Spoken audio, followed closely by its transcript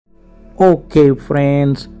Okay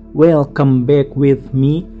friends, welcome back with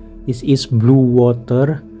me. This is Blue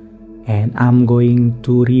Water and I'm going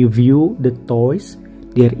to review the toys.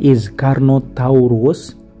 There is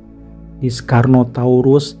Carnotaurus. This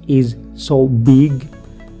Carnotaurus is so big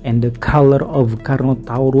and the color of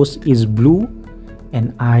Carnotaurus is blue,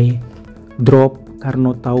 and I drop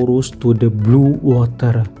Carnotaurus to the blue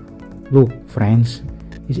water. Look friends,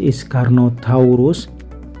 this is Carnotaurus.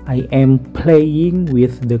 I am playing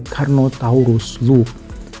with the Carnotaurus. Look,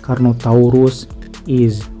 Carnotaurus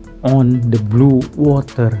is on the blue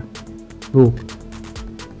water. Look,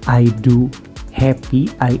 I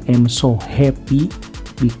am so happy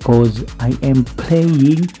because I am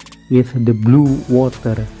playing with the blue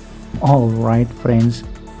water. Alright friends,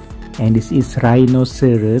 and this is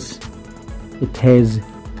Rhinoceros. It has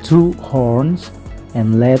two horns,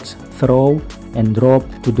 and let's throw and drop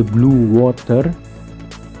to the blue water.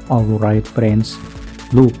 Alright friends,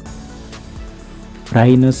 look,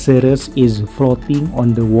 Rhinoceros is floating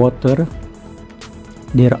on the water.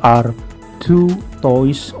 There are two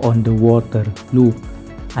toys on the water. Look,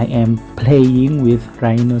 I am playing with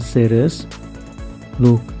Rhinoceros.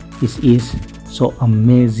 Look, this is so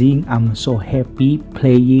amazing. I'm so happy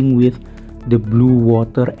playing with the blue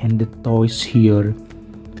water and the toys here.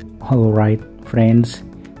 Alright friends,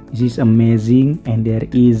 this is amazing. And there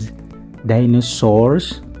is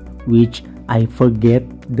Dinosaurs, which I forget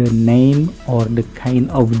the name or the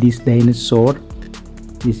kind of this dinosaur.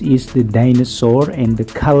 This is the dinosaur and the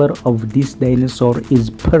color of this dinosaur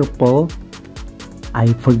is purple.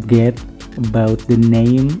 I forget about the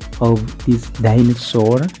name of this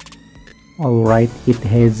dinosaur. Alright, it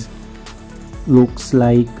looks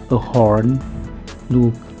like a horn.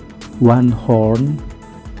 Look, one horn.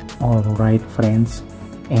 Alright friends,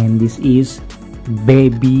 and this is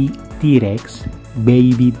baby T-Rex.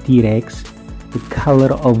 Baby T-Rex. The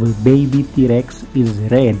color of a baby T-Rex is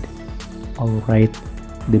red. Alright,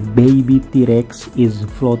 the baby T-Rex is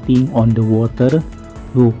floating on the water.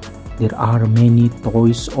 Look, there are many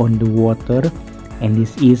toys on the water, and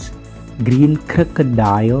this is green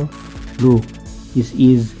crocodile. Look, this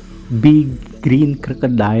is big green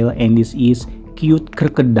crocodile, and this is cute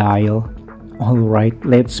crocodile. Alright,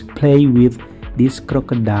 let's play with this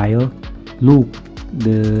crocodile. Look,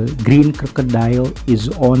 the green crocodile is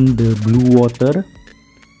on the blue water.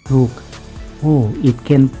 Look, oh, it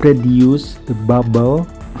can produce the bubble.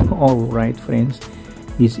 Alright friends,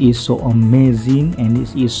 this is so amazing and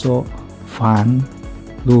this is so fun.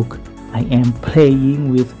 Look, I am playing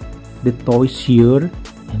with the toys here,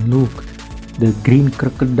 and look, the green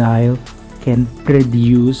crocodile can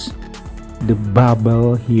produce the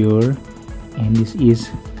bubble here, and this is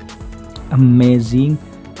amazing.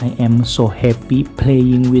 I am so happy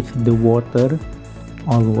playing with the water.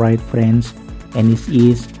 Alright friends, and this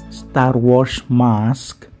is Star Wars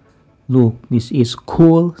mask. Look, this is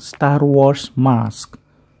cool Star Wars mask.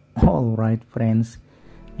 Alright friends,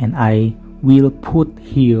 and I will put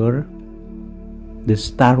here the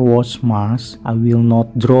Star Wars mask. I will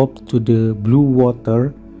not drop to the blue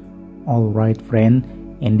water. Alright friend,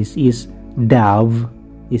 and this is dove.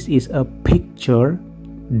 This is a picture,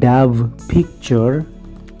 dove picture.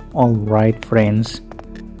 Alright friends,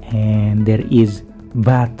 and there is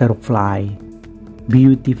butterfly,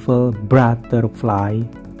 beautiful butterfly.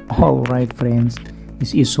 Alright friends,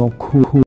 this is so cool.